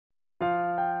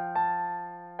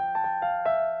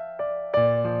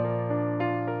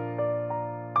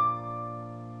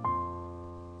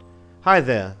Hi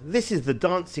there, this is the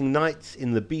Dancing Knights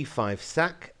in the b5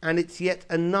 sack, and it's yet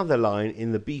another line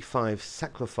in the b5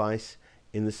 sacrifice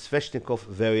in the Sveshnikov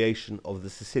variation of the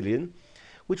Sicilian,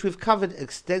 which we've covered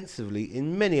extensively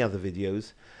in many other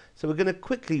videos, so we're going to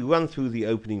quickly run through the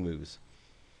opening moves.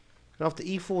 After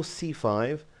e4,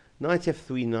 c5, knight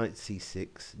f3, knight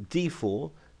c6, d4,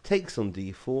 takes on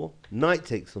d4, knight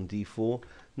takes on d4,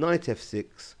 knight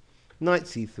f6, knight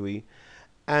c3,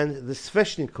 and the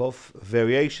Sveshnikov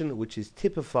variation, which is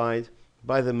typified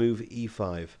by the move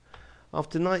e5.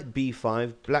 After knight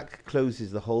b5, black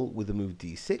closes the hole with the move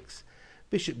d6,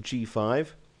 bishop g5,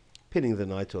 pinning the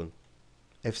knight on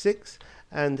f6,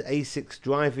 and a6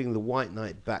 driving the white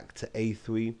knight back to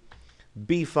a3,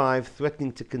 b5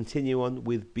 threatening to continue on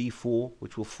with b4,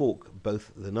 which will fork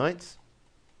both the knights.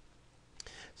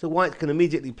 So white can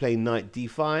immediately play knight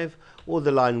d5, or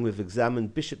the line we've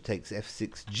examined, bishop takes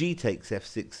f6, g takes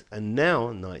f6, and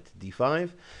now knight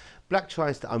d5. Black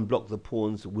tries to unblock the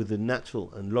pawns with the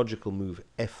natural and logical move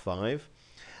f5,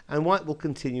 and white will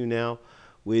continue now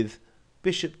with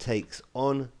bishop takes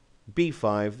on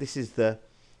b5. This is the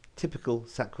typical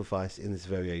sacrifice in this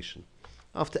variation.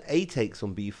 After a takes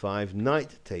on b5,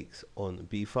 knight takes on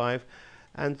b5,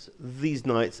 and these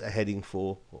knights are heading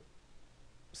for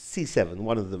c7,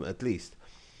 one of them at least.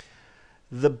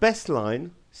 The best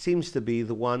line seems to be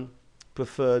the one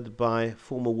preferred by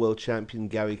former world champion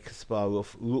Garry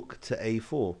Kasparov, rook to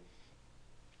a4,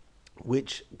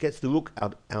 which gets the rook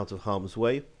out of harm's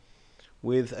way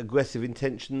with aggressive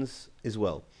intentions as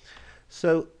well.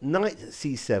 So knight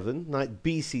c7, knight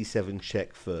bc7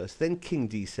 check first, then king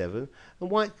d7,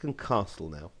 and white can castle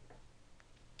now.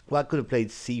 White could have played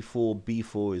c4,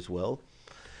 b4 as well.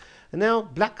 And now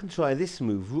black can try this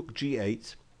move, rook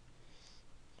g8,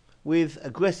 with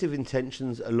aggressive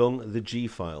intentions along the g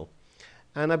file.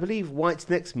 And I believe white's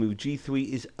next move, g3,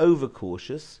 is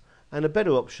overcautious, and a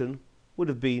better option would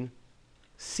have been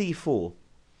c4,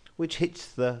 which hits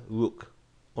the rook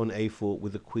on a4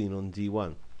 with the queen on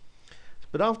d1.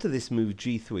 But after this move,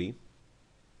 g3,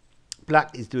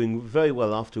 black is doing very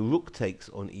well after rook takes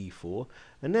on e4,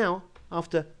 and now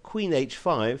after queen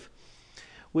h5,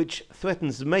 which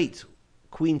threatens mate,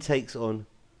 queen takes on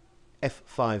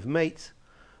f5 mate,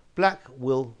 black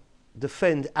will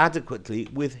defend adequately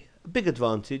with a big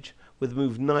advantage with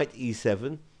move knight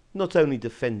e7, not only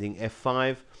defending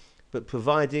f5, but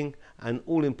providing an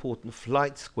all-important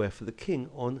flight square for the king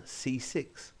on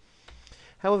c6.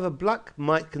 However, black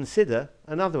might consider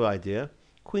another idea,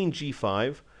 queen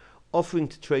g5, offering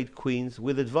to trade queens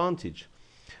with advantage.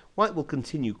 White will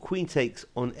continue queen takes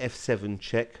on f7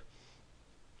 check,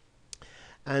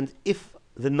 and if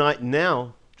the knight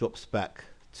now drops back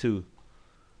to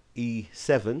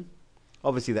e7,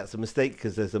 obviously that's a mistake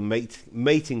because there's a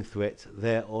mating threat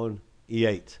there on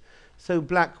e8. So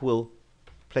black will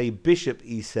play bishop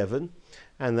e7,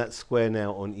 and that square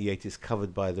now on e8 is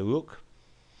covered by the rook.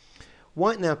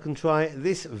 White now can try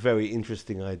this very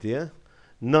interesting idea,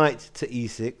 knight to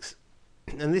e6,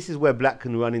 and this is where black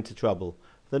can run into trouble.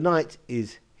 The knight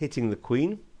is hitting the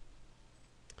queen.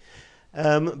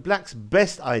 Black's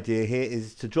best idea here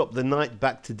is to drop the knight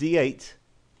back to d8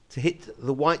 to hit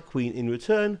the white queen in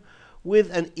return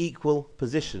with an equal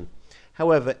position.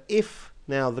 However, if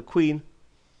now the queen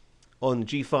on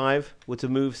g5 were to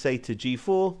move, say, to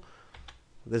g4,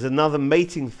 there's another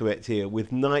mating threat here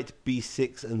with knight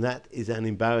b6, and that is an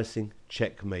embarrassing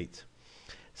checkmate.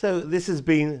 So this has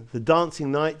been the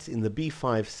Dancing Knights in the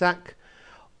b5 sack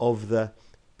of the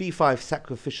b5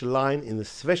 sacrificial line in the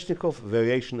Sveshnikov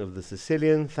variation of the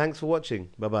Sicilian. Thanks for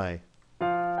watching. Bye-bye.